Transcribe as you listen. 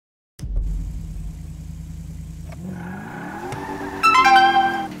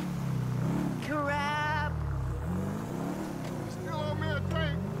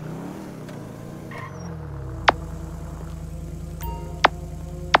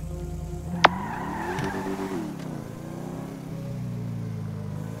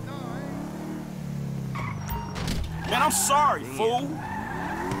I'm sorry, fool.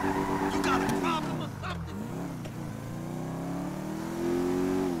 You got a problem or something?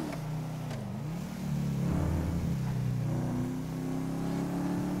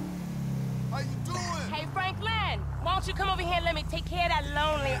 How you doing? Hey, Franklin, why don't you come over here and let me take care of that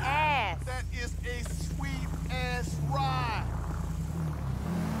lonely ass? That is a sweet-ass ride.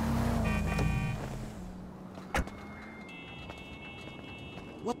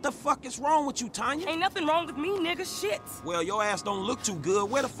 What the fuck is wrong with you, Tanya? Ain't nothing wrong with me, nigga. Shit. Well, your ass don't look too good.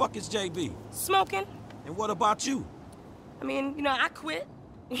 Where the fuck is JB? Smoking. And what about you? I mean, you know, I quit.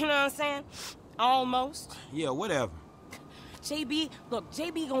 You know what I'm saying? Almost. Yeah, whatever. JB, look,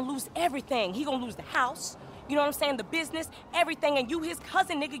 JB gonna lose everything. He gonna lose the house, you know what I'm saying, the business, everything, and you his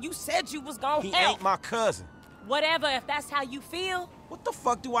cousin, nigga, you said you was gonna He help. ain't my cousin. Whatever, if that's how you feel. What the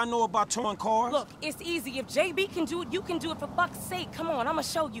fuck do I know about towing cars? Look, it's easy. If JB can do it, you can do it, for fuck's sake. Come on, I'ma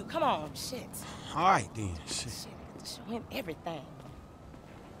show you. Come on, shit. All right, then. Shit. Shit, I have to show him everything.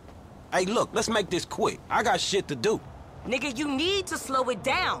 Hey, look, let's make this quick. I got shit to do. Nigga, you need to slow it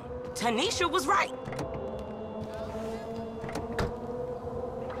down. Tanisha was right.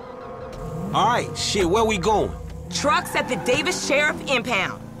 All right, shit, where we going? Trucks at the Davis Sheriff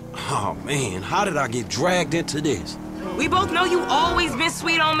Impound. Oh, man, how did I get dragged into this? We both know you always been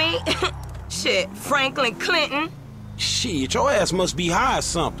sweet on me. Shit, Franklin Clinton. Shit, your ass must be high or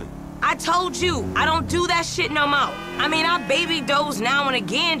something. I told you, I don't do that shit no more. I mean, I baby dose now and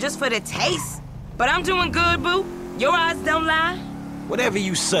again just for the taste. But I'm doing good, boo. Your eyes don't lie. Whatever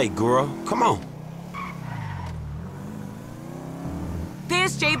you say, girl. Come on.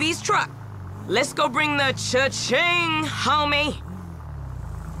 There's JB's truck. Let's go bring the cha-ching, homie.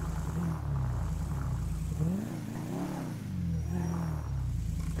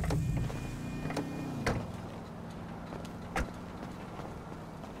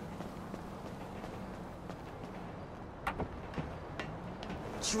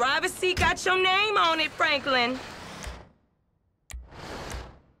 Driver's seat got your name on it, Franklin.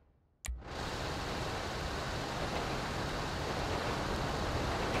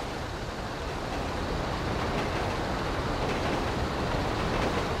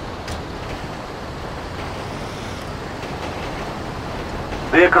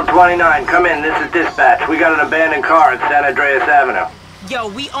 Vehicle 29, come in. This is dispatch. We got an abandoned car at San Andreas Avenue. Yo,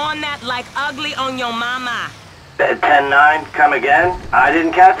 we on that like ugly on your mama. 10-9, come again? I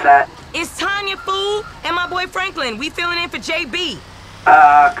didn't catch that. It's Tanya, fool, and my boy Franklin. We filling in for JB.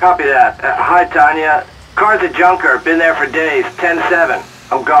 Copy that. Hi, Tanya. Car's a junker. Been there for days. 10-7.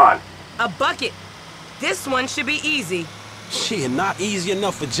 I'm gone. A bucket. This one should be easy. Shit, not easy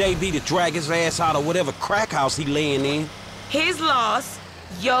enough for JB to drag his ass out of whatever crack house he laying in. His loss,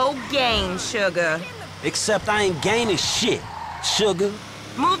 your gain, sugar. Except I ain't gaining shit, sugar.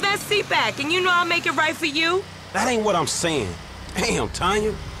 Move that seat back, and you know I'll make it right for you. That ain't what I'm saying. Damn,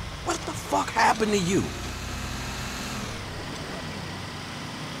 Tanya. What the fuck happened to you?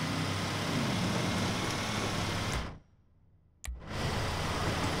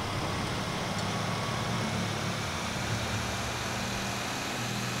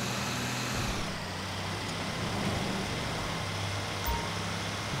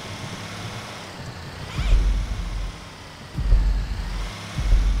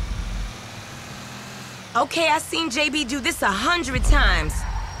 Okay, I seen JB do this 100 times.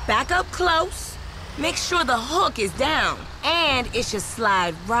 Back up close. Make sure the hook is down. And it should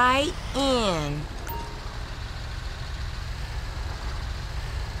slide right in.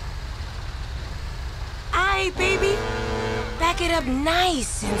 Aight, baby. Back it up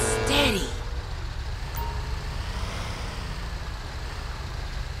nice and steady.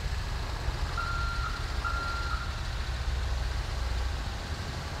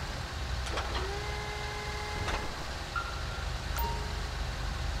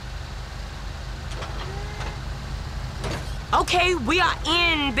 Okay, we are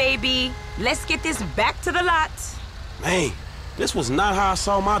in, baby. Let's get this back to the lot. Man, this was not how I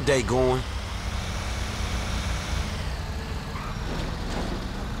saw my day going.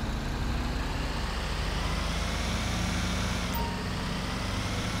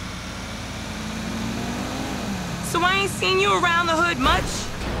 So I ain't seen you around the hood much?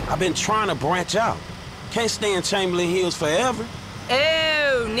 I've been trying to branch out. Can't stay in Chamberlain Hills forever.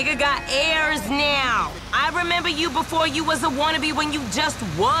 Oh, nigga got airs now. I remember you before you was a wannabe when you just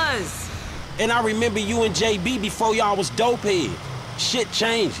was. And I remember you and JB before y'all was dopehead. Shit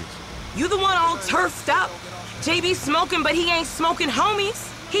changes. You the one all turfed up. JB smoking, but he ain't smoking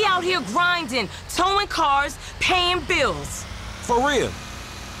homies. He out here grinding, towing cars, paying bills. For real.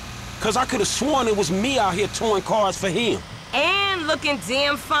 Cause I could've sworn it was me out here towing cars for him. And looking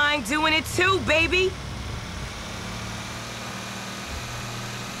damn fine doing it too, baby.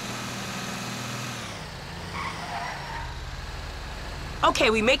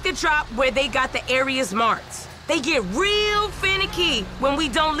 Okay, we make the drop where they got the areas marked. They get real finicky when we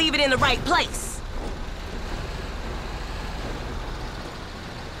don't leave it in the right place.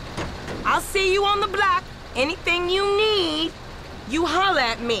 I'll see you on the block. Anything you need, you holler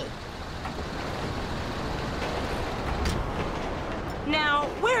at me. Now,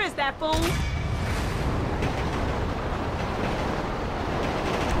 where is that fool?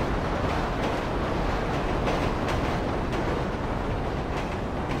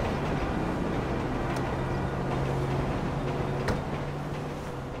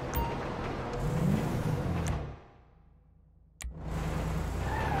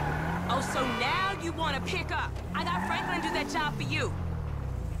 So now you want to pick up. I got Franklin do that job for you.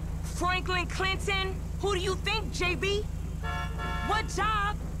 Franklin Clinton? Who do you think, JB? What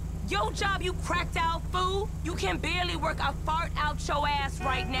job? Your job, you cracked out fool. You can barely work a fart out your ass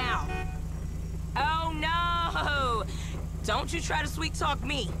right now. Oh no! Don't you try to sweet talk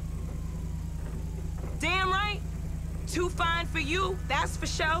me. Damn right. Too fine for you, that's for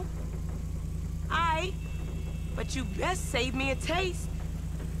sure. Aight. But you best save me a taste.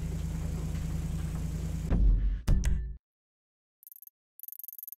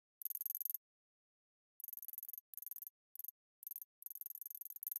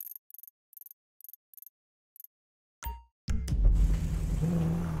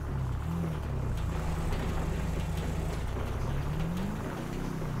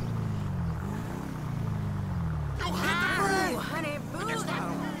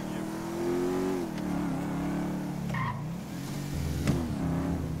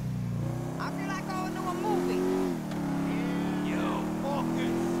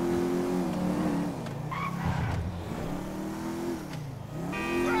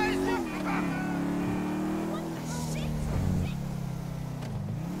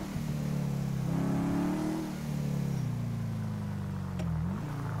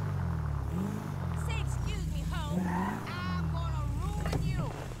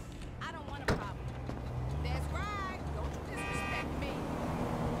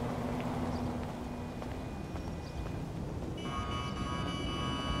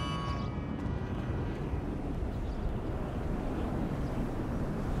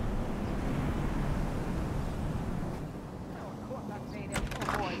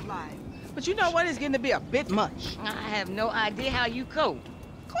 But you know what? It's getting to be a bit much. I have no idea how you cope.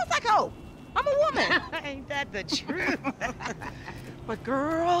 Of course I cope. I'm a woman. Ain't that the truth? But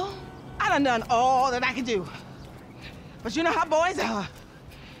girl, I done all that I can do. But you know how boys are.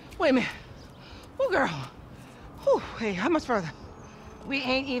 Wait a minute. Oh, girl. Whew, hey, how much further? We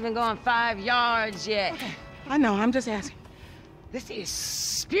ain't even gone 5 yards yet. Okay. I know, I'm just asking. This is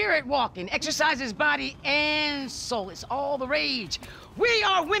spirit walking. Exercises body and soul. It's all the rage. We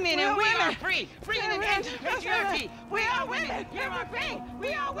are women and we are free. Free in the end of patriarchy. We are women. Here are free.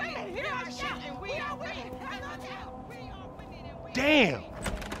 We are women. Here are shouting. We are women. Damn.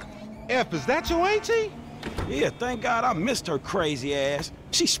 F, is that your auntie? Yeah, thank God I missed her crazy ass.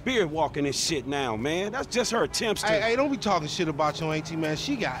 She's spirit walking and shit now, man. That's just her attempts to... Hey, don't be talking shit about your auntie, man.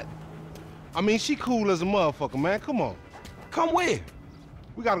 She cool as a motherfucker, man. Come on. Come where?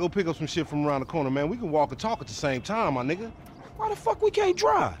 We gotta go pick up some shit from around the corner, man. We can walk and talk at the same time, my nigga. Why the fuck we can't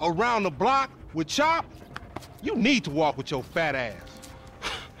drive? Around the block with Chop? You need to walk with your fat ass.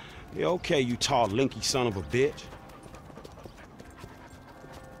 Yeah, okay, you tall, linky son of a bitch.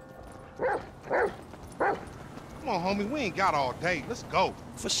 Come on, homie, we ain't got all day. Let's go.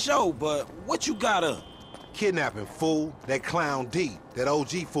 For sure, but what you got up? Kidnapping, fool. That clown D. That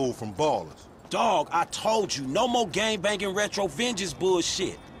OG fool from Ballers. Dog, I told you, no more gang-banging retro vengeance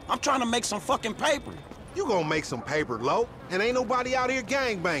bullshit. I'm trying to make some fucking paper. You gonna make some paper, Lo, and ain't nobody out here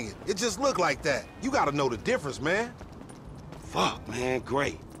gang-banging. It just look like that. You gotta know the difference, man. Fuck, man,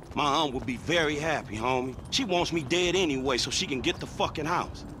 great. My aunt would be very happy, homie. She wants me dead anyway so she can get the fucking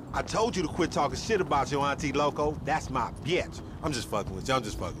house. I told you to quit talking shit about your auntie, Loco. That's my bitch. I'm just fucking with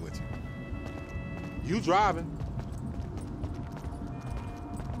you. You driving.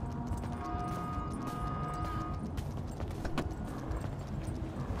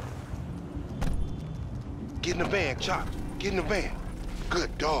 Get in the van, Chop. Get in the van.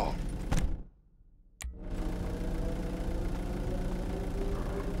 Good dog.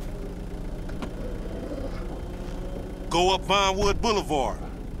 Go up Vinewood Boulevard.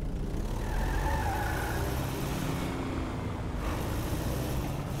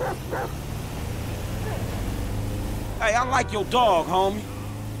 Hey, I like your dog, homie.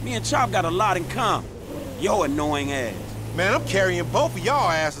 Me and Chop got a lot in common. Yo annoying ass. Man, I'm carrying both of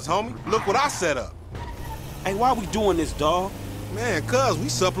y'all asses, homie. Look what I set up. Hey, why we doing this, dog? Man, cuz we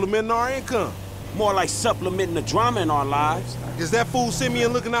supplementing our income. More like supplementing the drama in our lives. Is that fool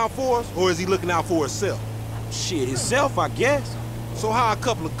Simeon looking out for us, or is he looking out for himself? Shit, himself, I guess. So how a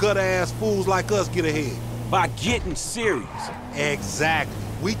couple of gutter-ass fools like us get ahead? By getting serious. Exactly.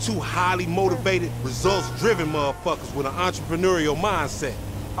 We two highly motivated, results-driven motherfuckers with an entrepreneurial mindset.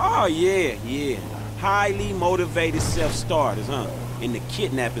 Oh, yeah. Highly motivated self-starters, huh? In the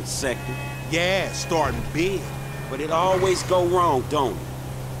kidnapping sector. Yeah, starting big. But it always go wrong, don't it?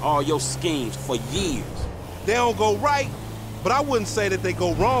 All your schemes for years. They don't go right, but I wouldn't say that they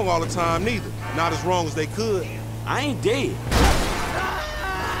go wrong all the time, neither. Not as wrong as they could. I ain't dead.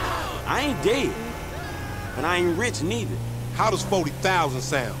 But I ain't rich neither. How does 40,000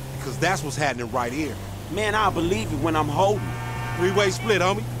 sound? Because that's what's happening right here. Man, I'll believe it when I'm holding it. Three-way split,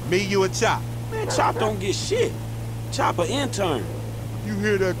 homie. Me, you, and Chop. Man, Chop don't get shit. Chop an intern. You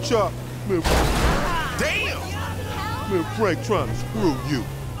hear that, Chop? Man, damn! Man, Frank trying to screw you.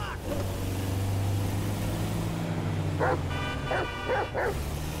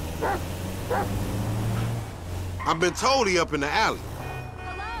 I've been told he up in the alley.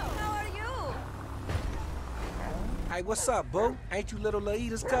 Hey, what's up, boo? Ain't you little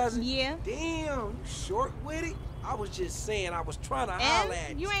Laida's cousin? Yeah. Damn, you short with it? I was just saying I was trying to holler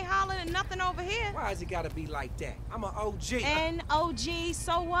at you. You ain't hollering at nothing over here. Why has it gotta be like that? I'm an OG. And OG,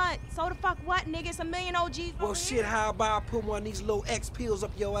 so what? So the fuck what, nigga? It's a million OGs Well, over shit, here. how about I put one of these little X pills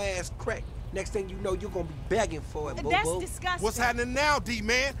up your ass crack? Next thing you know, you're gonna be begging for it, boo-boo. That's disgusting. What's happening now,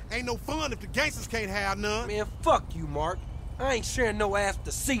 D-man? Ain't no fun if the gangsters can't have none. Man, fuck you, Mark. I ain't sharing no ass with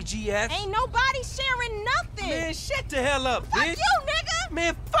the CGF. Ain't nobody sharing nothing. Man, shut the hell up, fuck bitch. you, nigga.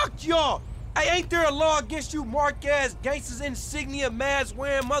 Man, fuck y'all. Hey, ain't there a law against you mark-ass gangsters, insignia,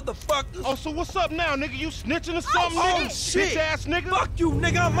 mask-wearing motherfuckers? Oh, so what's up now, nigga? You snitching or something, Oh, nigga? shit. Bitch-ass nigga. Fuck you,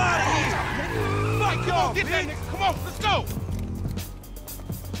 nigga. I'm out of here. Nigga. Fuck y'all, Get that bitch. nigga. Come on, let's go.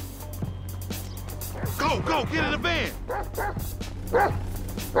 Go, get in the van.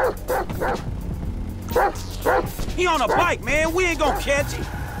 He on a bike, man. We ain't gonna catch him.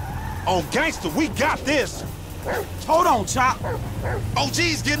 On gangster, we got this. Hold on, Chop.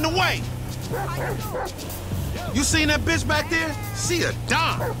 OG's getting away. You seen that bitch back there? She a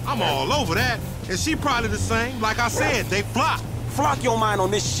dime. I'm all over that. And she probably the same. Like I said, they flop. Flock your mind on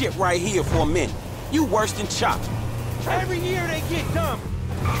this shit right here for a minute. You worse than Chop. Every year they get dumber.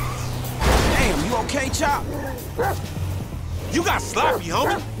 Damn, you okay, Chop? You got sloppy,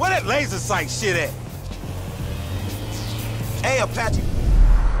 homie. Where that laser sight shit at? Hey, Apache.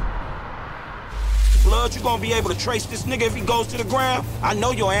 Blood, you gonna be able to trace this nigga if he goes to the ground? I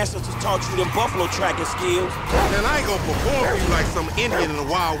know your ancestors taught you them buffalo tracking skills. Man, I ain't gonna perform for you like some Indian in a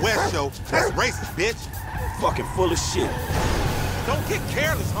Wild West show. That's racist, bitch. Fucking full of shit. Don't get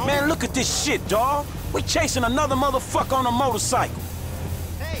careless, homie. Man, look at this shit, dawg. We chasing another motherfucker on a motorcycle.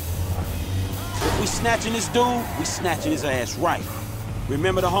 If we snatching this dude, we snatching his ass right.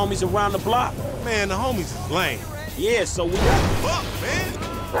 Remember the homies around the block? Man, the homies is lame. Yeah, so we... Fuck, man.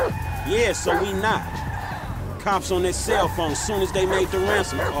 Yeah, so we not. Cops on their cell phone soon as they made the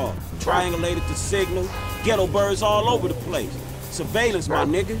ransom call. Triangulated the signal. Ghetto birds all over the place. Surveillance, my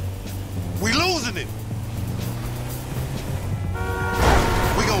nigga. We losing it.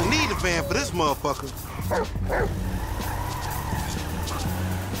 We gonna need a van for this motherfucker.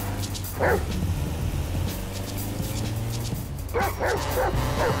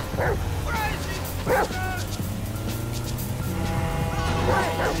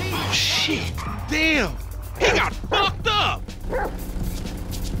 Oh, shit. Damn. He got fucked up.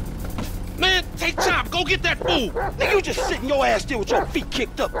 Man, take Chop. Go get that fool. Nigga, you just sitting your ass there with your feet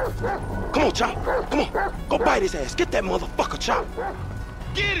kicked up. Come on, Chop. Come on. Go bite his ass. Get that motherfucker, Chop.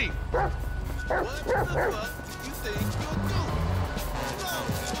 Get him. What the fuck you think you'll do?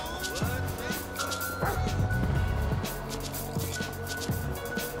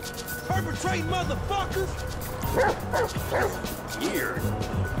 Perpetrate motherfuckers! Weird.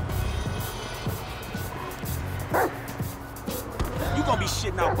 You gonna be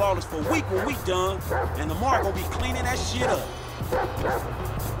shitting out ballers for a week when we done, and tomorrow gonna be cleaning that shit up.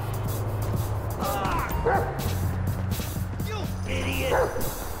 You idiot!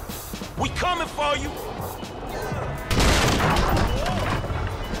 We coming for you!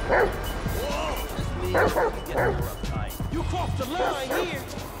 You crossed the line here!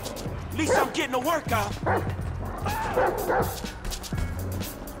 At least I'm getting a workout.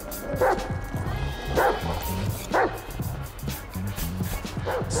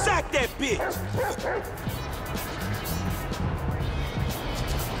 Sack that bitch!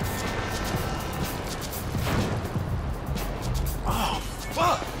 Oh,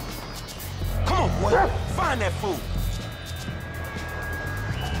 fuck! Come on, boy. Find that fool.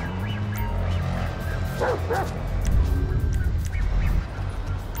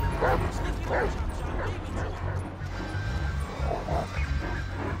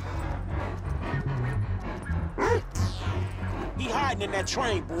 getting in that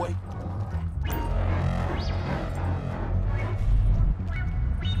train, boy.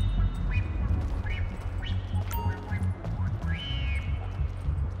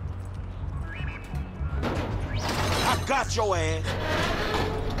 I got your ass.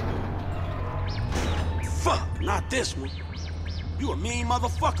 Fuck, not this one. You a mean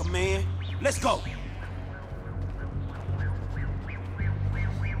motherfucker, man. Let's go.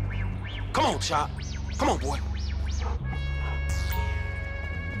 Come on, Chop. Come on, boy.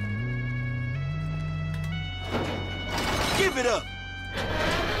 Give it up.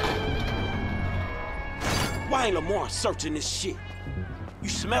 Why ain't Lamar searching this shit? You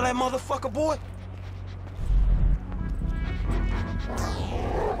smell that motherfucker, boy?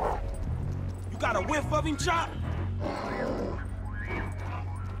 You got a whiff of him, Chop?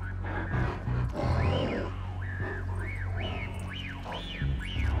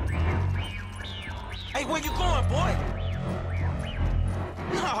 Hey, where you going, boy?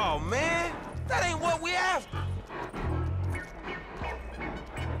 No, man. That ain't what we after.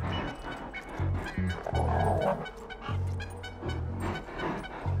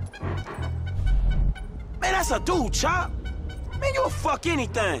 Man, that's a dude, Chop. Man, you'll fuck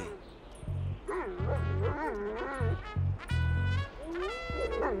anything.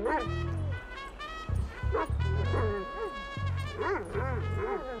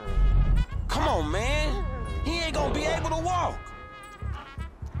 Come on, man. He ain't gonna be able to walk.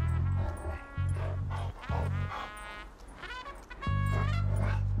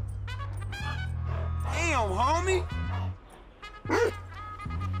 Damn, homie.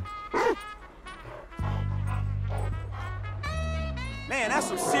 Man, that's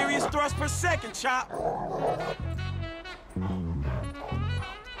some serious thrust per second, Chop.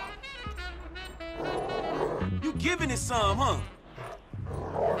 You giving it some, huh?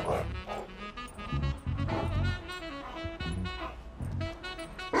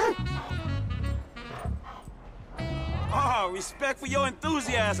 Oh, respect for your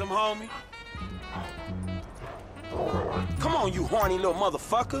enthusiasm, homie. Come on, you horny little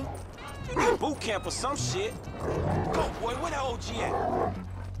motherfucker. You need boot camp or some shit. Go, boy, where that OG at?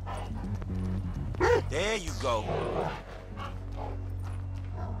 There you go.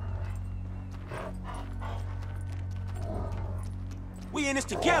 We in this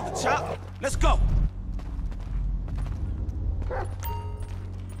together, Chop. Let's go.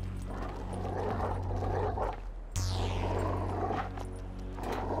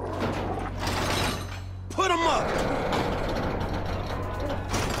 Put him up.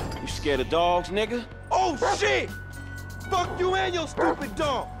 You scared of dogs, nigga? Oh, shit! Fuck you and your stupid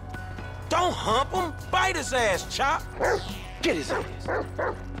dog. Don't hump him. Bite his ass, Chop. Get his ass.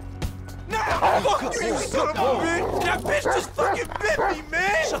 Nah, fuck you, you son of a bitch! That bitch just fucking bit me,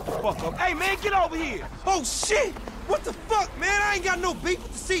 man! Shut the fuck up. Hey, man, get over here! Oh, shit! What the fuck, man? I ain't got no beef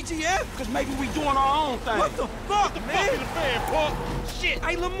with the CGF! Cause maybe we doing our own thing. What the fuck, man? Fuck the fan, punk. Shit!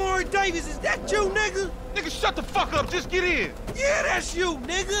 Hey, Lamar Davis, is that you, nigga? Nigga, shut the fuck up. Just get in. Yeah, that's you,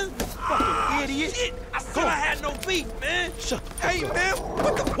 nigga! Fucking idiot! Shit. I said I had no beef, man! Shut the fuck Hey, up. man,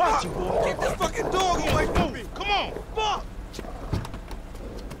 what the Watch fuck? it, boy. Get this fucking dog away from me! Come on. Fuck!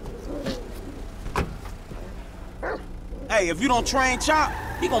 Hey, if you don't train Chop,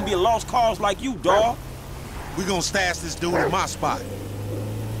 he gonna be a lost cause like you, dawg. We gonna stash this dude in my spot.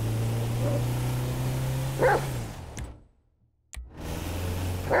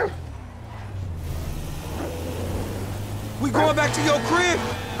 We going back to your crib?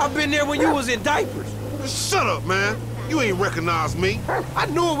 I've been there when you was in diapers. Shut up, man. You ain't recognize me. I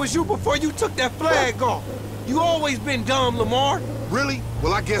knew it was you before you took that flag off. You always been dumb, Lamar. Really?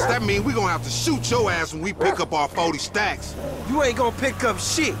 Well, I guess that means we gonna have to shoot your ass when we pick up our 40 stacks. You ain't gonna pick up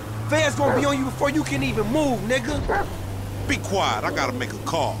shit. Fans gonna be on you before you can even move, nigga. Be quiet. I gotta make a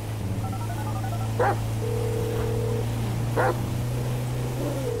call.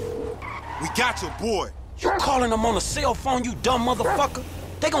 We got your boy. You calling him on a cell phone, you dumb motherfucker?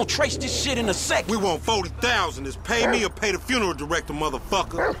 They gonna trace this shit in a sec. We want 40,000. It's pay me or pay the funeral director,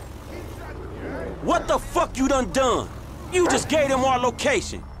 motherfucker. What the fuck you done? You just gave them our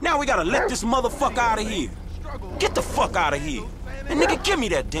location. Now we gotta let this motherfucker out of here. Get the fuck out of here. And nigga, give me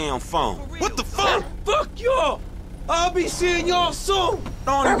that damn phone. What the fuck? Fuck y'all. I'll be seeing y'all soon.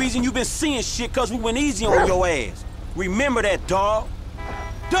 The only reason you been seeing shit cause we went easy on your ass. Remember that, dawg.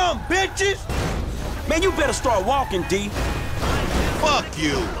 Dumb bitches. Man, you better start walking, D. Fuck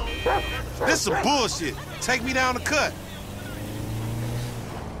you. This some bullshit. Take me down the cut.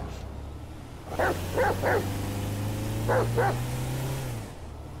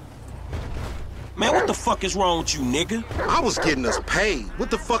 Man, what the fuck is wrong with you, nigga? I was getting us paid. What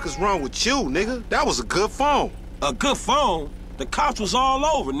the fuck is wrong with you, nigga? That was a good phone. A good phone? The cops was all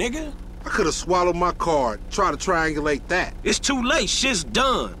over, nigga. I could have swallowed my card, try to triangulate that. It's too late, shit's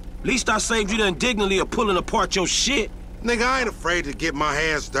done. Least I saved you the indignity of pulling apart your shit. Nigga, I ain't afraid to get my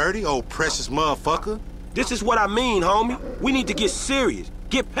hands dirty, old precious motherfucker. This is what I mean, homie. We need to get serious.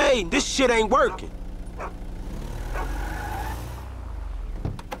 Get paid. This shit ain't working. All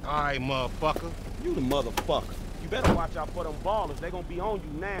right, motherfucker. You the motherfucker. You better watch out for them ballers. They gonna be on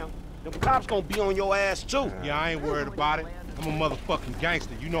you now. Them cops gonna be on your ass, too. Yeah, I ain't worried about it. I'm a motherfucking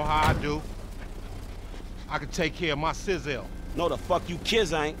gangster. You know how I do. I can take care of my sizzle. No, the fuck you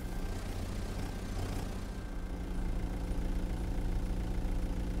kids ain't.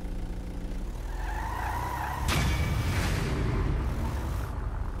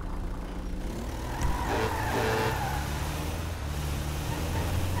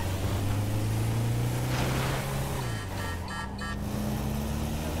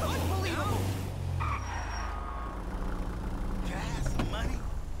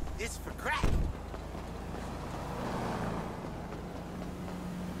 It's for crack.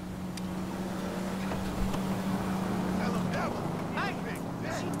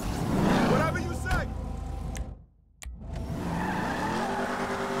 Whatever you say.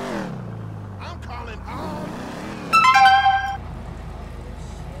 I'm calling all.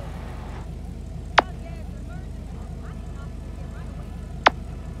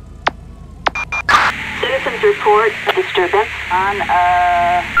 Citizens report a disturbance on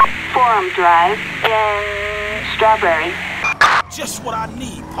Forum Drive in Strawberry. Just what I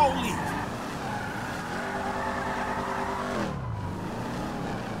need, police.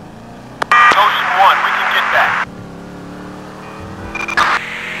 Ocean 1, we can get that.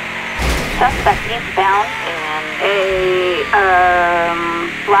 Suspect eastbound in a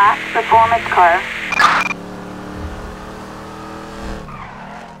black performance car.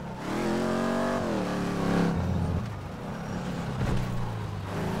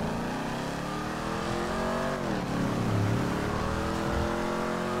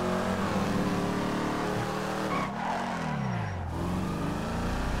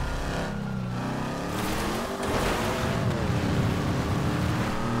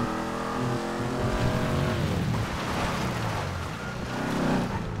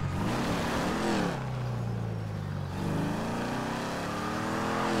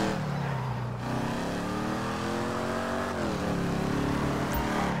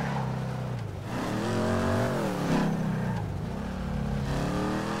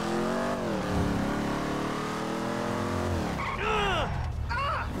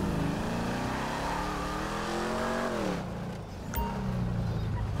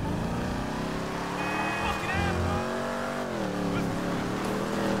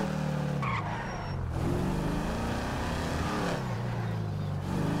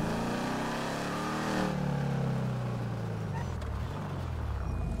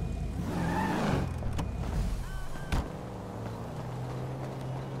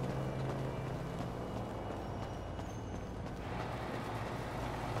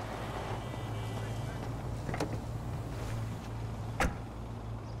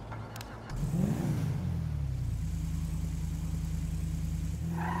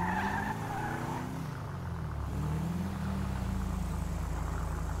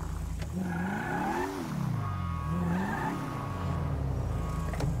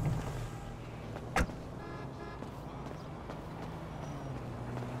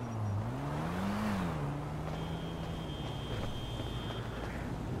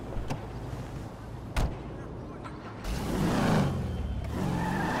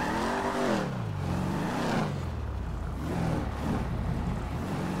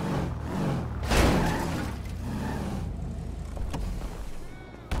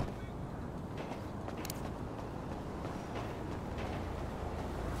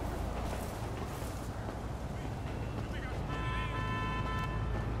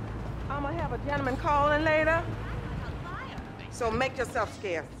 I'm gonna have a gentleman calling later, so make yourself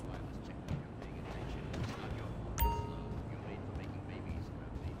scarce.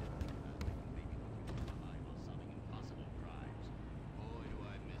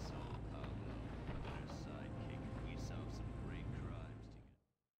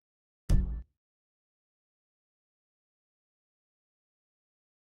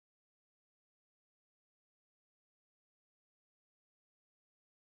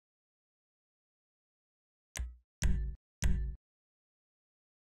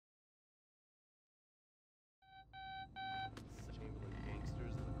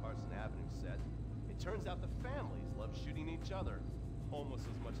 Turns out the families love shooting each other, almost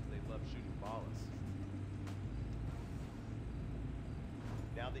as much as they love shooting Wallace.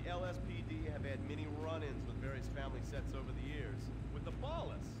 Now the LSPD have had many run-ins with various family sets over the years. With the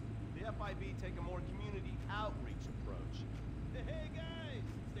Ballas, the FIB take a more community outreach approach. Hey guys,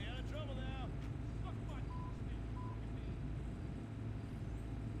 stay out of trouble now.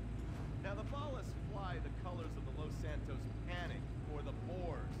 Now the Ballas fly the colors of the Los Santos Panic, or the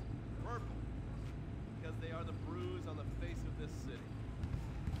Boers, purple, because they are the bruise on the face of this city.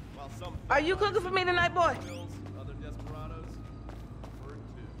 While some Are you cooking for me tonight, boy? Other desperados prefer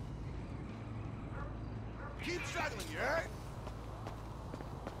to. Keep struggling, you heard?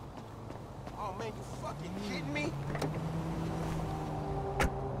 Oh man, you fucking kidding me?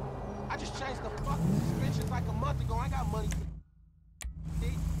 I just changed the fucking suspensions like a month ago. I got money for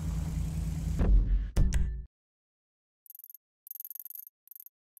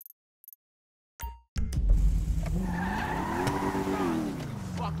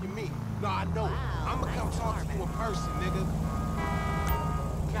fucking me. No, I know. Wow, I'ma come nice talk to you in person, nigga.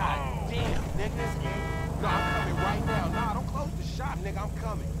 God damn, nigga. No, I'm coming right now. Nah, don't close the shop, nigga. I'm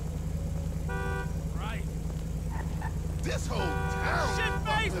coming. Right. This whole town. Shit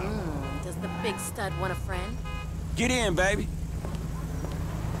face! Does the big stud want a friend? Get in, baby.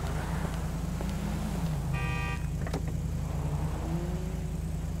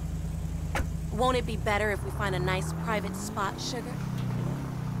 Won't it be better if we find a nice private spot, sugar?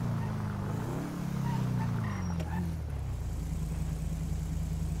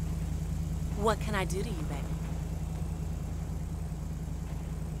 What can I do to you, baby?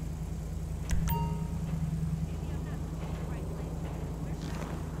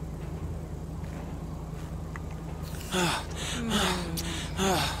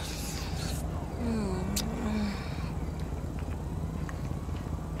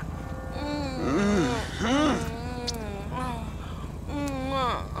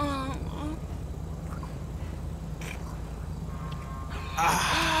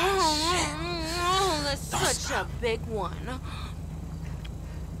 That's such a big one.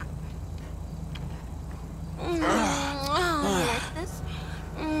 Like this?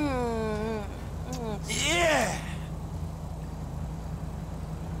 Yeah!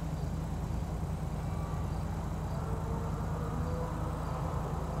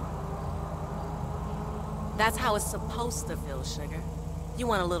 That's how it's supposed to feel, sugar. You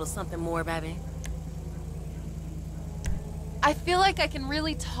want a little something more, baby? I feel like I can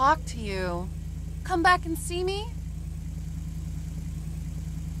really talk to you. Come back and see me?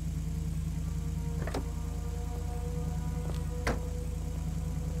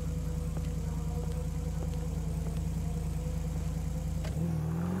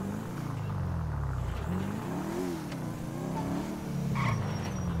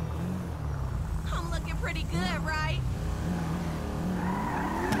 I'm looking pretty good, right?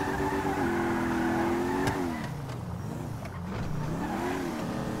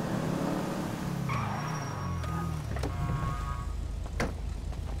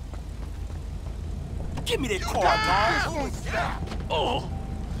 Give me that car, dog. Oh!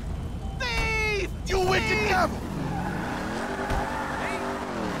 Thief! You wicked devil!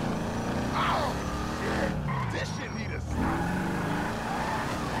 Oh, shit. This shit need a stop.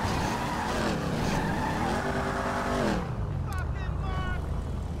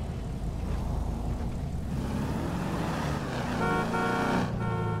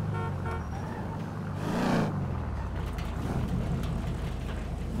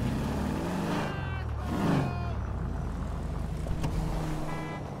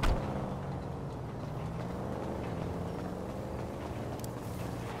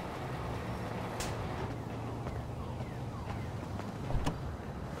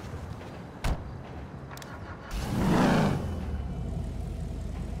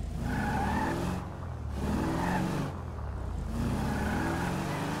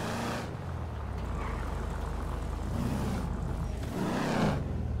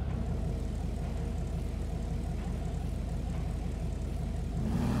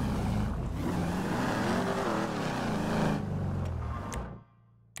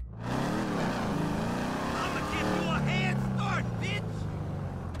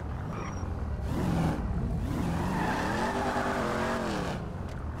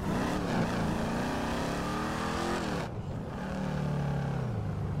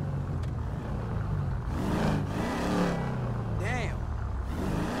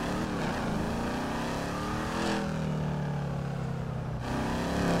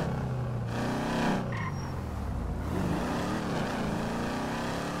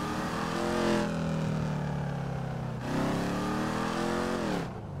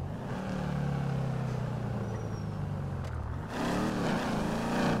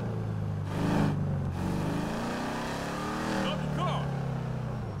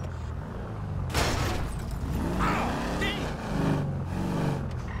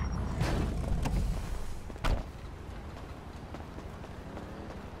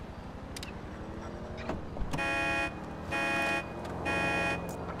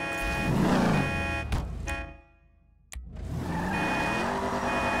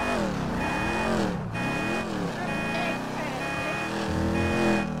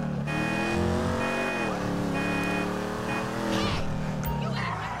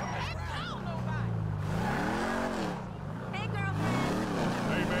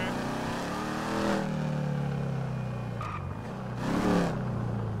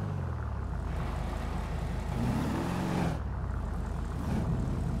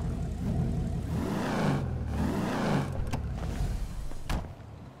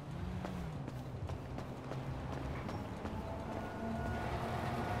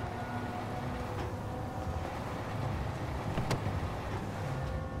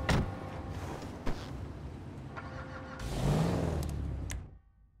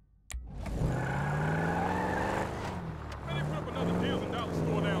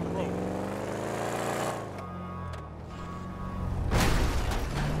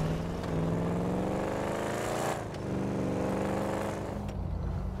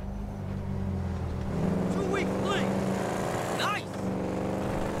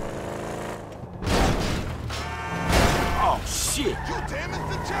 Shit. You damaged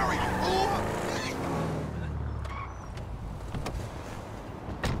the cherry, you fool!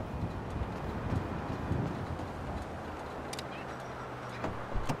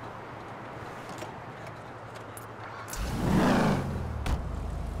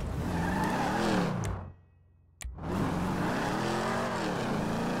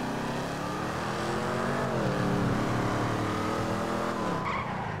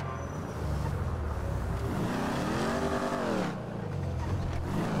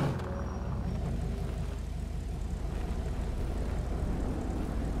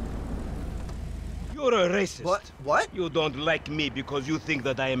 You're a racist. What? You don't like me because you think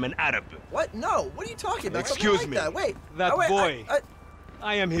that I am an Arab. What? No. What are you talking about? Excuse Something me. like that. Wait. That wait, boy.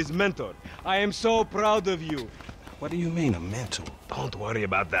 I am his mentor. I am so proud of you. What do you mean, a mentor? Don't worry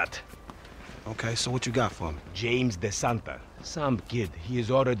about that. Okay, so what you got for me? James DeSanta. Some kid. He is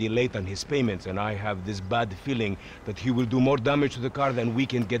already late on his payments, and I have this bad feeling that he will do more damage to the car than we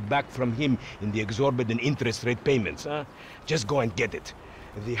can get back from him in the exorbitant interest rate payments, huh? Just go and get it.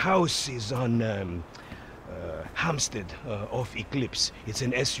 The house is on Hampstead, off Eclipse. It's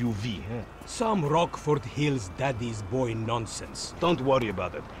an SUV. Huh? Some Rockford Hills daddy's boy nonsense. Don't worry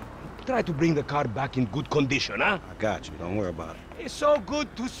about it. Try to bring the car back in good condition, huh? I got you. Don't worry about it. It's so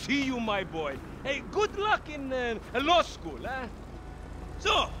good to see you, my boy. Hey, good luck in law school, huh?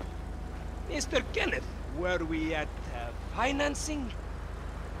 So, Mr. Kenneth, were we at financing?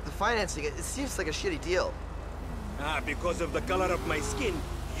 The financing, it seems like a shitty deal. Ah, because of the color of my skin,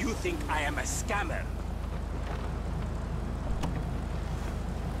 you think I am a scammer.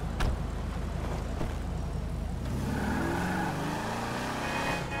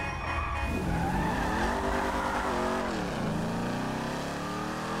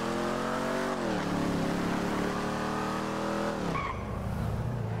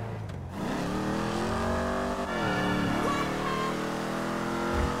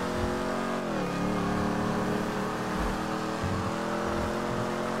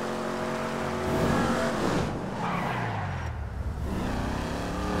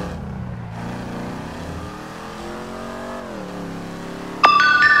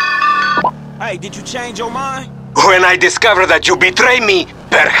 Hey, did you change your mind? When I discover that you betray me,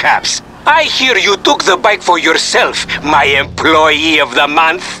 perhaps. I hear you took the bike for yourself, my employee of the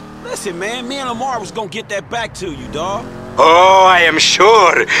month. Listen, man, me and Lamar was gonna get that back to you, dawg. Oh, I am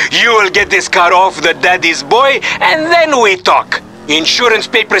sure. You will get this car off the daddy's boy, and then we talk. Insurance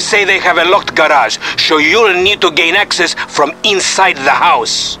papers say they have a locked garage, so you'll need to gain access from inside the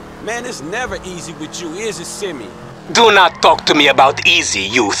house. Man, it's never easy with you, is it, Simi? Do not talk to me about easy,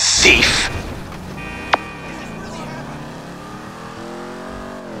 you thief.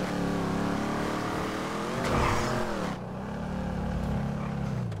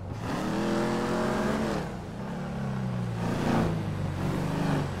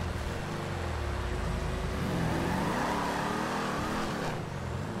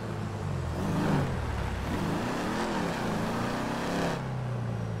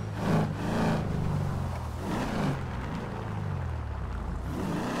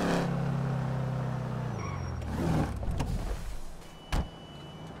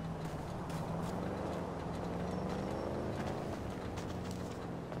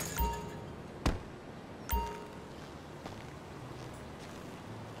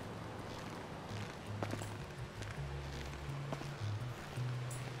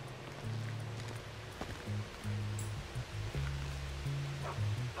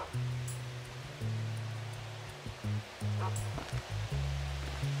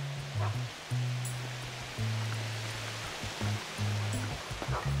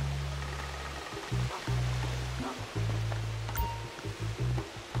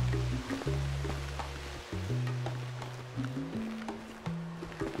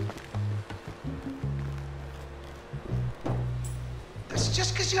 That's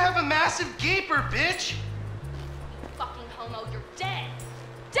just because you have a massive gaper, bitch! You fucking homo, you're dead!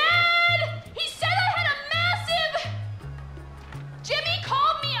 Dad! He said I had a massive... Jimmy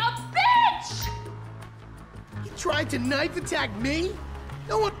called me a bitch! You tried to knife attack me?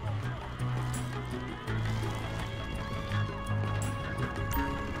 No one...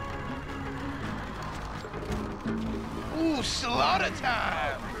 Ooh, slaughter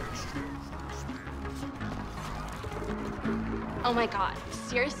time! Oh my god,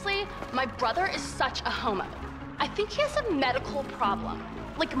 seriously? My brother is such a homo. I think he has a medical problem.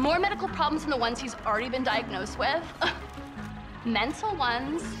 Like, more medical problems than the ones he's already been diagnosed with. Mental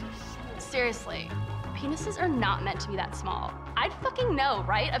ones. Seriously, penises are not meant to be that small. I'd fucking know,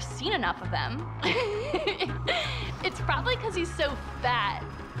 right? I've seen enough of them. It's probably because he's so fat.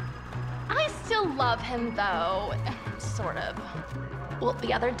 I still love him, though. sort of. Well,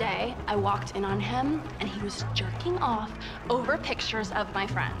 the other day, I walked in on him, and he was jerking off over pictures of my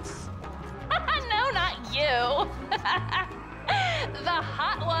friends. No, not you. The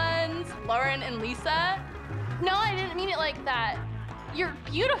hot ones, Lauren and Lisa. No, I didn't mean it like that. You're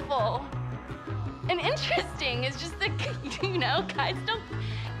beautiful and interesting. It's just that, you know, guys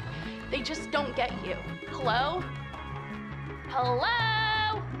they just don't get you. Hello?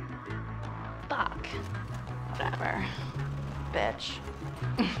 Hello? Fuck. Whatever. Bitch.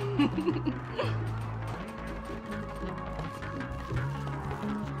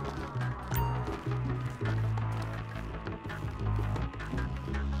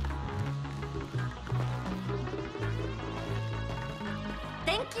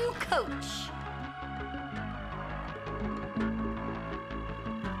 Thank you, Coach.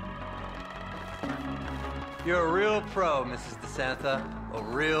 You're a real pro, Mrs. DeSanta. A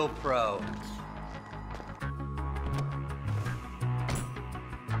real pro.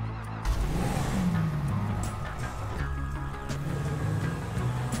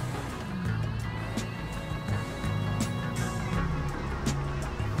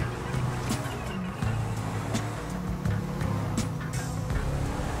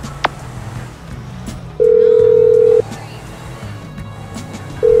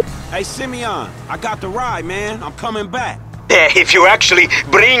 Hey, Simeon, I got the ride, man. I'm coming back. If you actually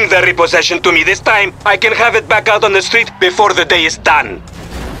bring the repossession to me this time, I can have it back out on the street before the day is done.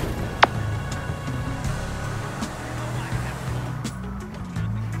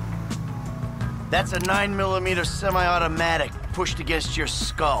 That's a 9mm semi-automatic pushed against your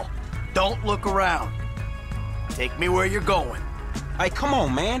skull. Don't look around. Take me where you're going. Hey, come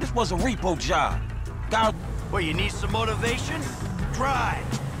on, man. This was a repo job. Guy... Well, you need some motivation? Drive.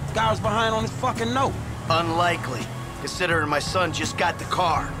 Guy was behind on his fucking note. Unlikely, considering my son just got the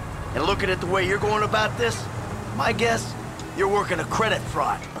car. And looking at the way you're going about this, my guess, you're working a credit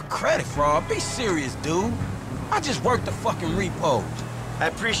fraud. A credit fraud? Be serious, dude. I just worked the fucking repos. I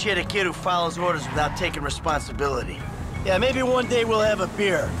appreciate a kid who follows orders without taking responsibility. Yeah, maybe one day we'll have a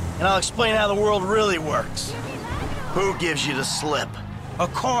beer, and I'll explain how the world really works. Who gives you the slip? A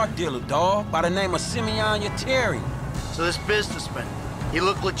car dealer, dawg, by the name of Simeon Yetarian. So this businessman, he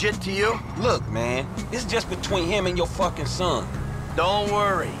look legit to you? Look, man, it's just between him and your fucking son. Don't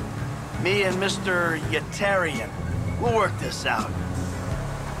worry. Me and Mr. Yetarian, we'll work this out.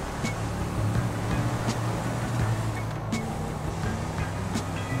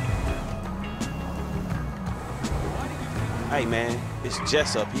 Hey, man, it's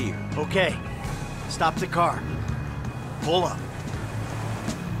Jess up here. Okay, stop the car. Pull up.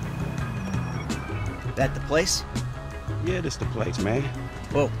 That the place? Yeah, this the place, man.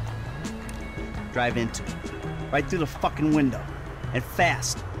 Whoa. Drive into it. Right through the fucking window. And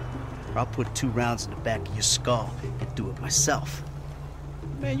fast. Or I'll put 2 rounds in the back of your skull and do it myself.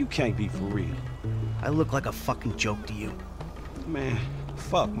 Man, you can't be for real. I look like a fucking joke to you. Man,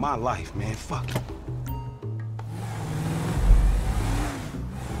 fuck my life, man. Fuck it.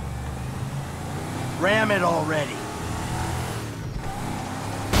 Ram it already.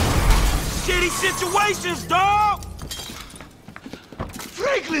 Shitty situations, dawg!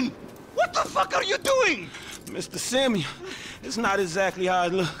 Franklin! What the fuck are you doing? Mr. Simeon, it's not exactly how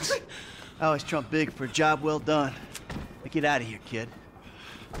it looks. I always trump big for a job well done. Now get out of here, kid.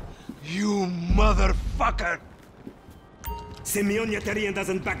 You motherfucker! Simeon Yetarian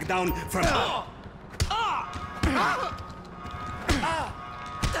doesn't back down from...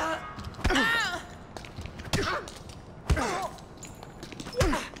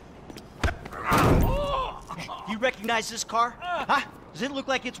 You recognize this car? Huh? Does it look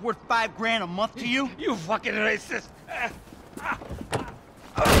like it's worth $5 grand a month to you? You fucking racist!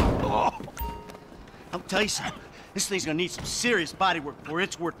 I'll tell you something. This thing's gonna need some serious body work before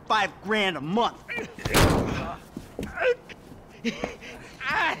it's worth $5 grand a month.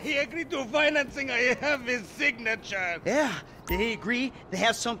 He agreed to financing. I have his signature. Yeah, did he agree to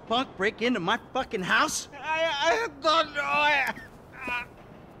have some punk break into my fucking house? I don't know.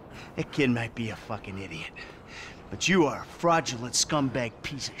 That kid might be a fucking idiot, but you are a fraudulent scumbag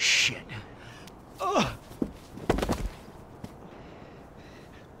piece of shit. Ugh.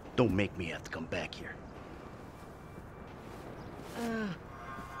 Don't make me have to come back here.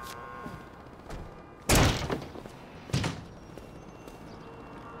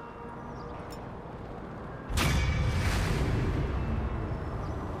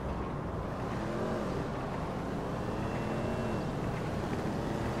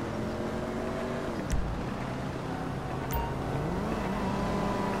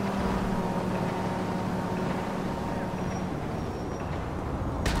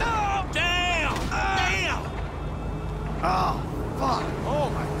 Oh, fuck. Oh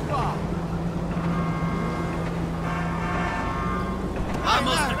my God.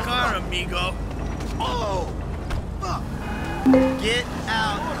 Vamos the car, amigo. Oh, fuck. Get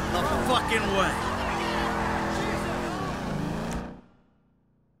out the fucking way.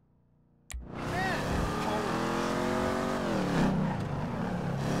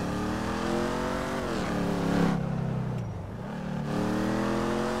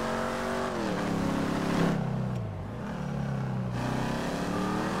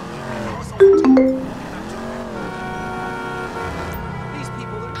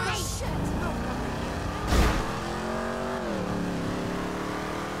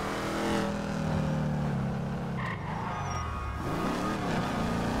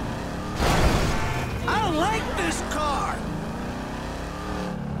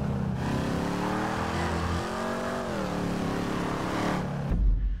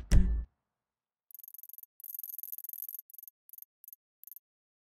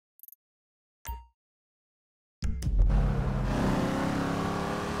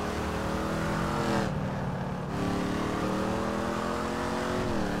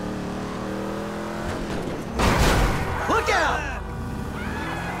 Look out!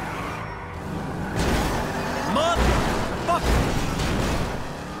 Motherfucker!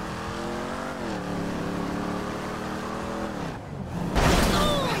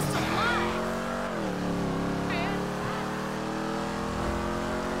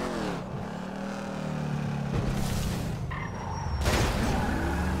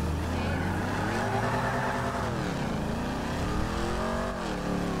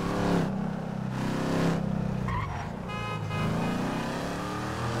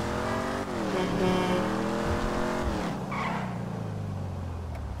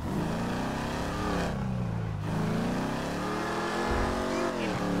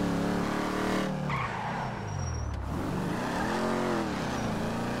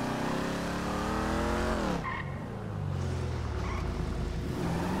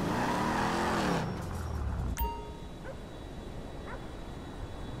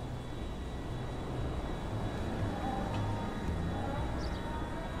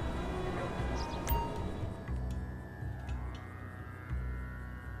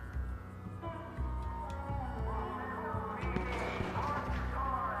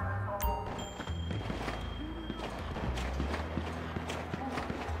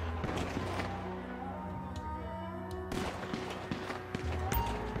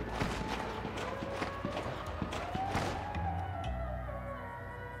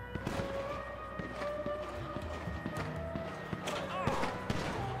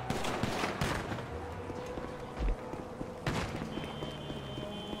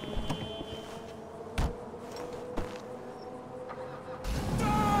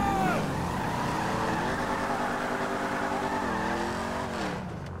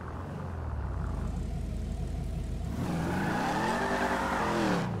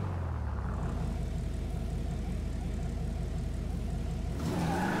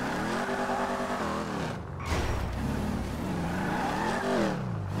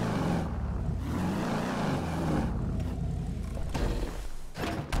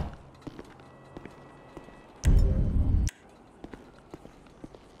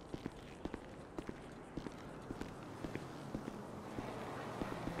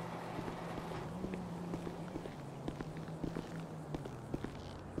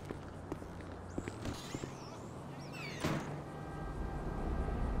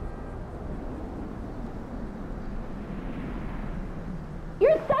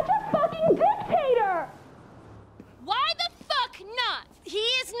 You're such a fucking dictator! Why the fuck not? He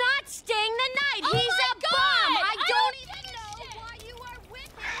is not staying the night. He's a bum. I don't even know why you are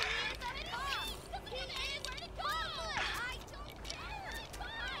with him. He is a bum. He is a bum. I don't care.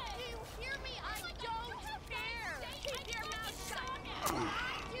 Do you hear me? I don't care. Keep your mouth shut.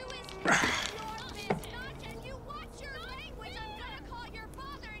 I do is your business. And you watch your language. I'm gonna call your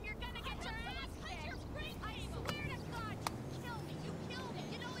father and you're gonna get your ass kicked. I swear to God, you kill me. You kill me.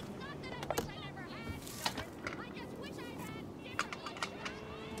 You know, it's not that I wish I never had children. I just wish I had dinner like that.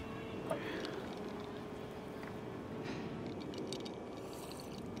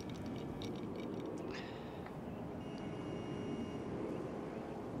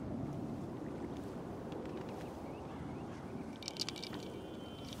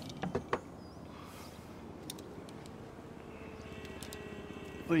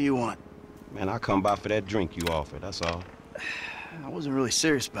 What do you want? Man, I come by for that drink you offered, that's all. I wasn't really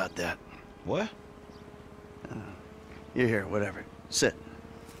serious about that. What? You're here, whatever. Sit.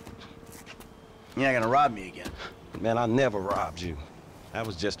 You're not gonna rob me again. Man, I never robbed you. That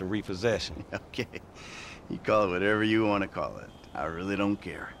was just a repossession. Okay. You call it whatever you want to call it. I really don't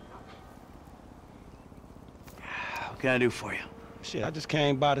care. What can I do for you? Shit, I just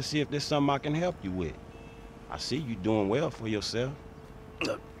came by to see if there's something I can help you with. I see you doing well for yourself.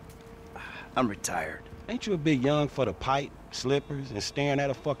 Look, I'm retired. Ain't you a bit young for the pipe, slippers, and staring at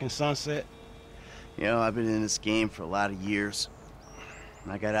a fucking sunset? You know, I've been in this game for a lot of years,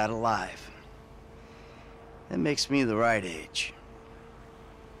 and I got out alive. That makes me the right age.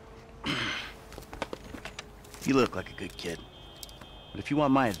 You look like a good kid. But if you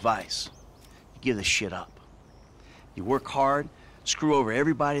want my advice, you give this shit up. You work hard, screw over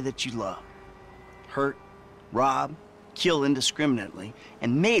everybody that you love. Hurt, rob, kill indiscriminately,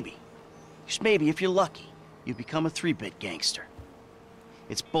 and maybe, just maybe if you're lucky, you become a 3-bit gangster.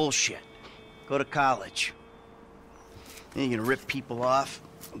 It's bullshit. Go to college. Then you're gonna rip people off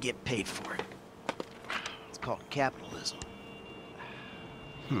and get paid for it. It's called capitalism.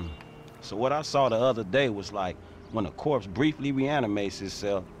 So what I saw the other day was like when a corpse briefly reanimates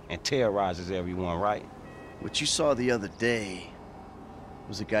itself and terrorizes everyone, right? What you saw the other day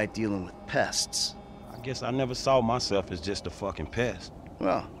was a guy dealing with pests. I guess I never saw myself as just a fucking pest.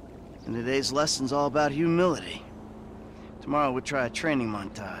 Well, and today's lesson's all about humility. Tomorrow we'll try a training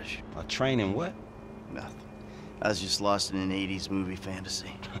montage. A training what? Nothing. I was just lost in an 80s movie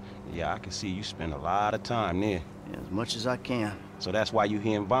fantasy. Yeah, I can see you spend a lot of time there. Yeah, as much as I can. So that's why you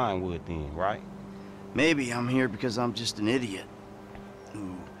here in Vinewood then, right? Maybe I'm here because I'm just an idiot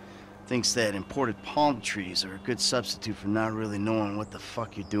who thinks that imported palm trees are a good substitute for not really knowing what the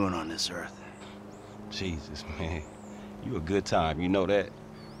fuck you're doing on this earth. Jesus, man. You a good time, you know that?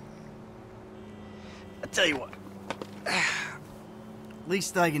 I tell you what.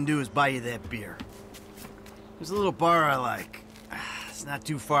 Least I can do is buy you that beer. There's a little bar I like. It's not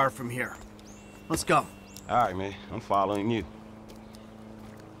too far from here. Let's go. All right, man. I'm following you.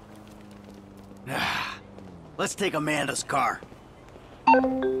 Let's take Amanda's car.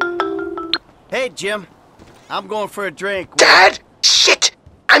 Hey, Jim. I'm going for a drink. Dad! Shit!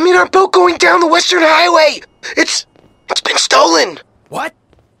 I'm in our boat going down the Western Highway! It's been stolen! What?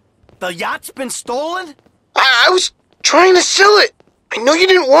 The yacht's been stolen? I was trying to sell it. I know you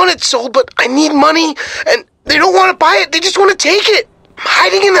didn't want it sold, but I need money, and they don't want to buy it. They just want to take it. I'm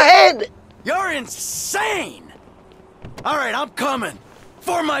hiding in the head. You're insane! All right, I'm coming.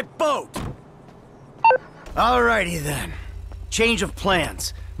 For my boat. Alrighty then. Change of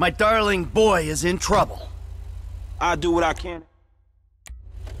plans. My darling boy is in trouble. I'll do what I can.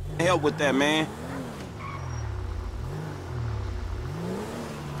 Help with that, man.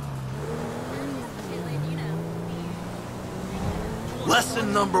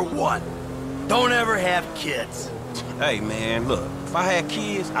 Lesson number 1. Don't ever have kids. Hey, man, look. If I had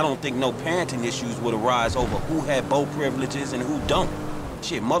kids, I don't think no parenting issues would arise over who had boat privileges and who don't.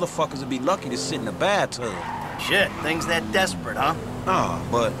 Shit, motherfuckers would be lucky to sit in a bathtub. Shit, things that desperate, huh? Nah,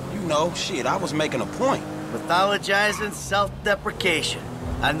 but, you know, shit, I was making a point. Pathologizing self-deprecation.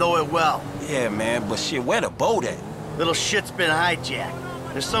 I know it well. Yeah, man, but shit, where the boat at? Little shit's been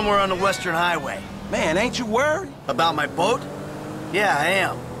hijacked. They're somewhere on the Western Highway. Man, ain't you worried? About my boat? Yeah, I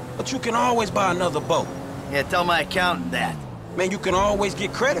am. But you can always buy another boat. Yeah, tell my accountant that. Man, you can always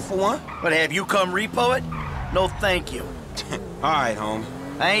get credit for one. But have you come repo it? No, thank you. All right, homie.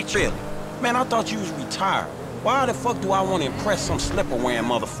 I ain't really. Man, I thought you was retired. Why the fuck do I want to impress some slipper-wearing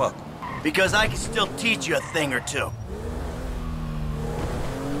motherfucker? Because I can still teach you a thing or two.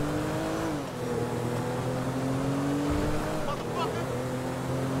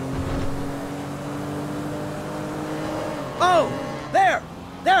 Oh!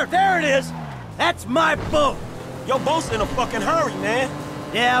 There it is! That's my boat! Your boat's in a fucking hurry, man.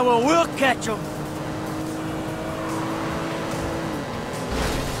 Yeah, well, we'll catch him.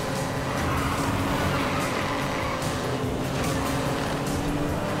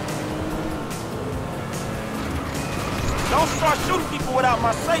 Don't start shooting people without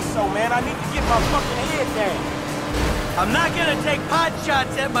my say-so, man. I need to get my fucking head down. I'm not gonna take pot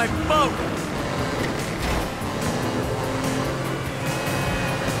shots at my boat.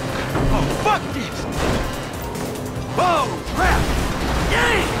 Oh, fuck this! Whoa, crap!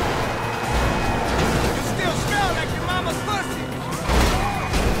 Yay! You still smell like your mama's pussy.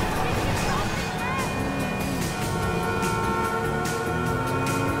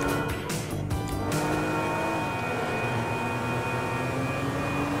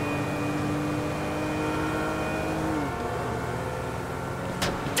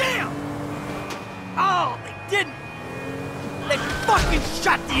 Damn! Oh, they didn't! They fucking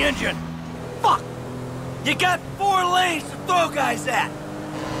shot the engine! Fuck! You got 4 lanes to throw guys at!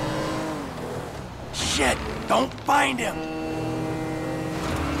 Shit, don't find him!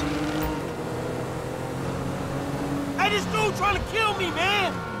 Hey, this dude trying to kill me,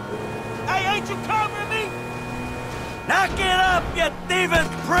 man! Hey, ain't you covering me? Knock it up, you thieving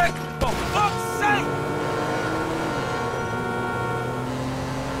prick! For fuck's sake!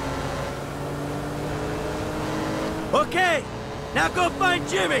 Okay, now go find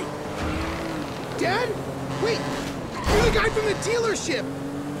Jimmy! Dad? Wait, you're the guy from the dealership!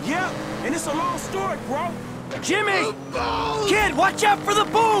 Yeah, and it's a long story, bro. Jimmy! Kid, watch out for the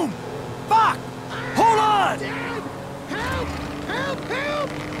boom! Fuck! Hold on! Dad! Help! Help! Help!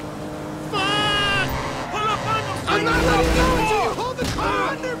 Pull up on them! I'm not letting go until you hold the car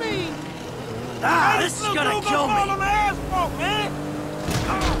under me! Ah, this is gonna kill me! On the asphalt, man!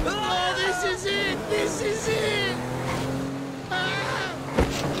 Oh, this is it! This is it!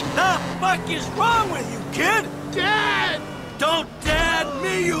 The fuck is wrong with you, kid? Dad! Don't dad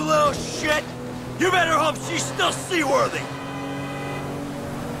me, you little shit! You better hope she's still seaworthy!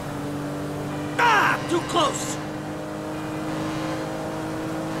 Ah! Too close!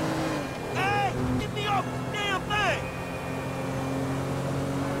 Hey! Get me off the damn thing!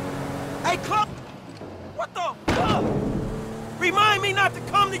 Hey, Club! What the fuck? Remind me not to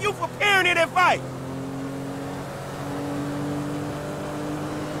come to you for parenting advice!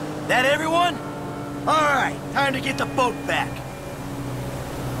 That everyone? Alright, time to get the boat back.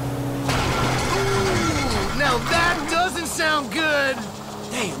 Now that doesn't sound good!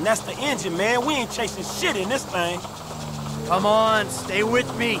 Damn, that's the engine, man. We ain't chasing shit in this thing. Come on, stay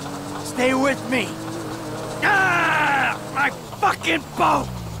with me. Stay with me. Ah! My fucking boat!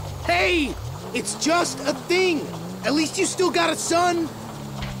 Hey! It's just a thing! At least you still got a son!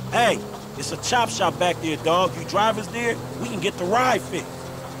 Hey, it's a chop shop back there, dog. You drivers there, we can get the ride fixed.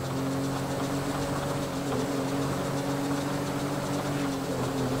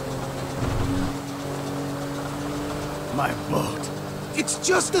 My boat. It's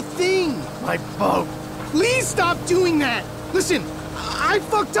just a thing! My boat. Please stop doing that! Listen, I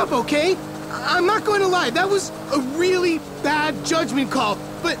fucked up, okay? I'm not going to lie, that was a really bad judgment call.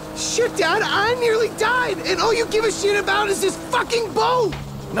 But shit, Dad, I nearly died, and all you give a shit about is this fucking boat!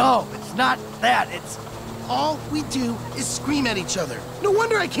 No, it's not that, it's... All we do is scream at each other. No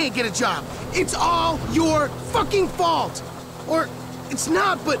wonder I can't get a job. It's all your fucking fault! Or, it's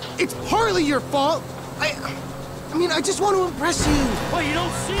not, but it's partly your fault. I mean, I just want to impress you. What, you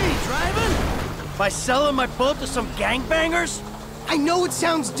don't see me driving? By selling my boat to some gangbangers? I know it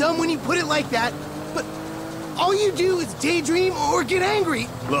sounds dumb when you put it like that, but all you do is daydream or get angry.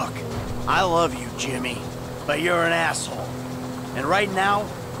 Look, I love you, Jimmy, but you're an asshole. And right now,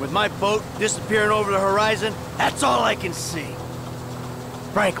 with my boat disappearing over the horizon, that's all I can see.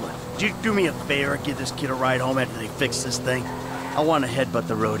 Franklin, would you do me a favor, give this kid a ride home after they fix this thing? I want to headbutt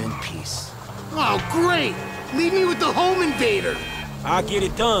the road in peace. Oh, great! Leave me with the home invader! I'll get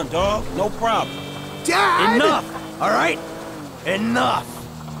it done, dog. No problem. Dad! Enough! All right? Enough!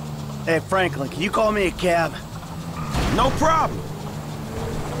 Hey, Franklin, can you call me a cab? No problem.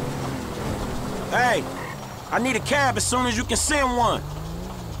 Hey, I need a cab as soon as you can send one.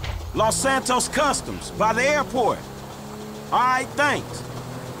 Los Santos Customs, by the airport. All right, thanks.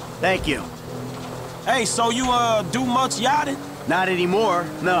 Thank you. Hey, so you, do much yachting? Not anymore.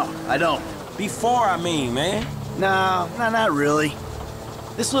 No, I don't. Before, I mean, man. No, not really.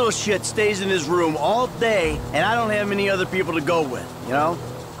 This little shit stays in his room all day, and I don't have many other people to go with, you know?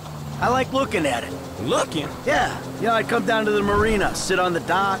 I like looking at it. Looking? Yeah. You know, I'd come down to the marina, sit on the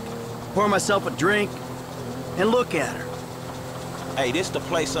dock, pour myself a drink, and look at her. Hey, this the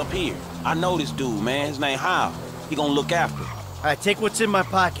place up here. I know this dude, man. His name Hal. He gonna look after her. All right, take what's in my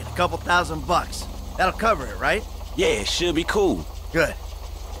pocket, a couple $1,000. That'll cover it, right? Yeah, it should be cool. Good.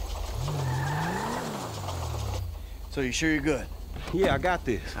 So you sure you're good? Yeah, I got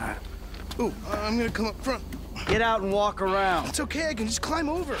this. All right. Ooh, I'm gonna come up front. Get out and walk around. It's okay, I can just climb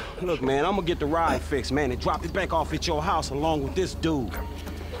over. Look, man, I'm gonna get the ride fixed, man, and drop it back off at your house along with this dude.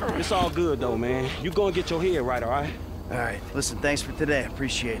 It's all good, though, man. You go and get your head right, all right? All right. Listen, thanks for today. I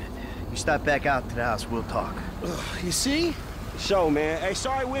appreciate it. You stop back out to the house, we'll talk. You see? Sure, man. Hey,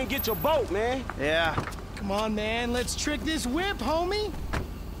 sorry we didn't get your boat, man. Yeah. Come on, man. Let's trick this whip, homie.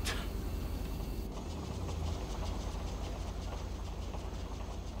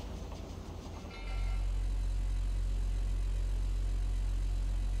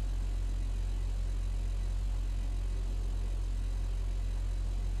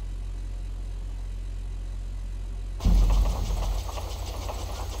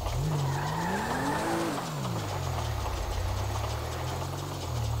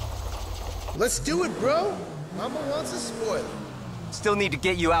 Let's do it, bro. Mama wants a spoiler. Still need to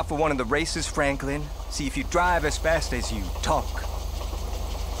get you out for one of the races, Franklin. See if you drive as fast as you talk.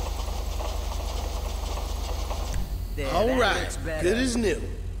 All right, good as new.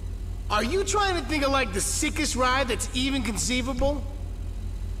 Are you trying to think of like the sickest ride that's even conceivable?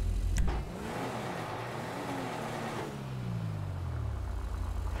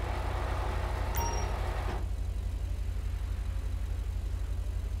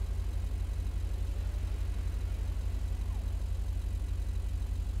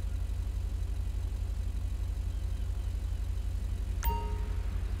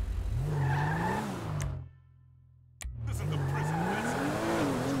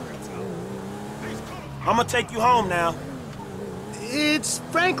 I'm gonna take you home now. It's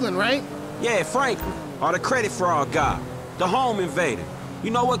Franklin, right? Yeah, Franklin. Or the credit fraud guy. The home invader.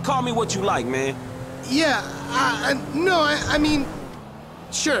 You know what? Call me what you like, man. Yeah, I mean,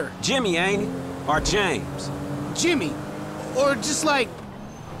 sure. Jimmy, ain't he? Or James? Jimmy. Or just like,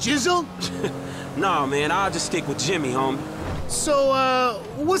 Jizzle? Nah, man, I'll just stick with Jimmy, homie. So,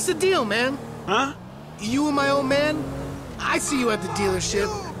 what's the deal, man? Huh? You and my old man? I see you at the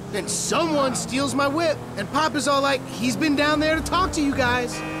dealership. Then someone steals my whip, and Pop is all like, he's been down there to talk to you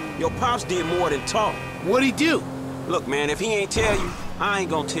guys. Your Pops did more than talk. What'd he do? Look, man, if he ain't tell you, I ain't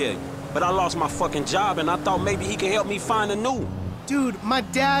gonna tell you. But I lost my fucking job, and I thought maybe he could help me find a new one. Dude, my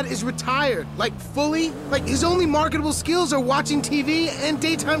dad is retired. Like, fully. Like, his only marketable skills are watching TV and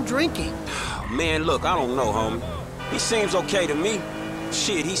daytime drinking. Man, look, I don't know, homie. He seems okay to me.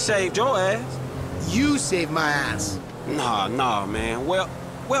 Shit, he saved your ass. You saved my ass. Nah, man.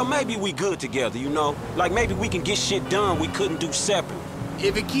 Well, maybe we good together, you know? Like, maybe we can get shit done we couldn't do separate.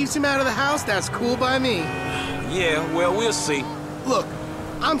 If it keeps him out of the house, that's cool by me. Yeah, well, we'll see. Look,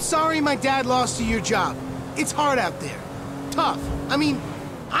 I'm sorry my dad lost you your job. It's hard out there. Tough. I mean,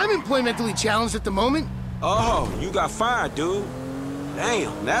 I'm employmentally challenged at the moment. Oh, you got fired, dude.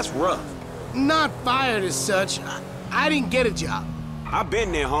 Damn, that's rough. Not fired as such. I didn't get a job. I've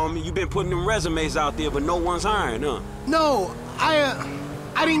been there, homie. You been putting them resumes out there, but no one's hiring, huh? No,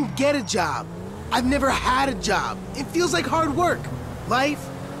 I didn't get a job. I've never had a job. It feels like hard work. Life,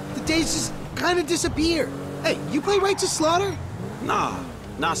 the days just kind of disappear. Hey, you play Righteous Slaughter? Nah,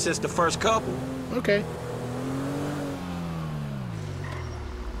 not since the first couple. Okay.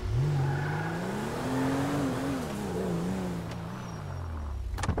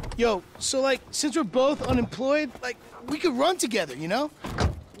 Yo, so like, since we're both unemployed, like, we could run together, you know?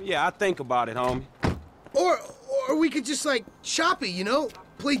 Yeah, I think about it, homie. Or we could just like shop it, you know?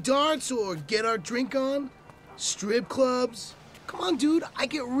 Play darts or get our drink on. Strip clubs. Come on, dude, I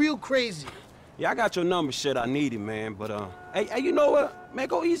get real crazy. Yeah, I got your number, shit, I need it, man. But, hey, you know what? Man,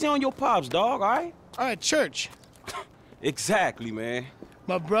 go easy on your pops, dog, all right? All right, church. Exactly, man.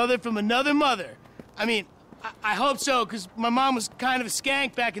 My brother from another mother. I mean, I hope so, because my mom was kind of a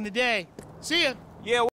skank back in the day. See ya. Yeah,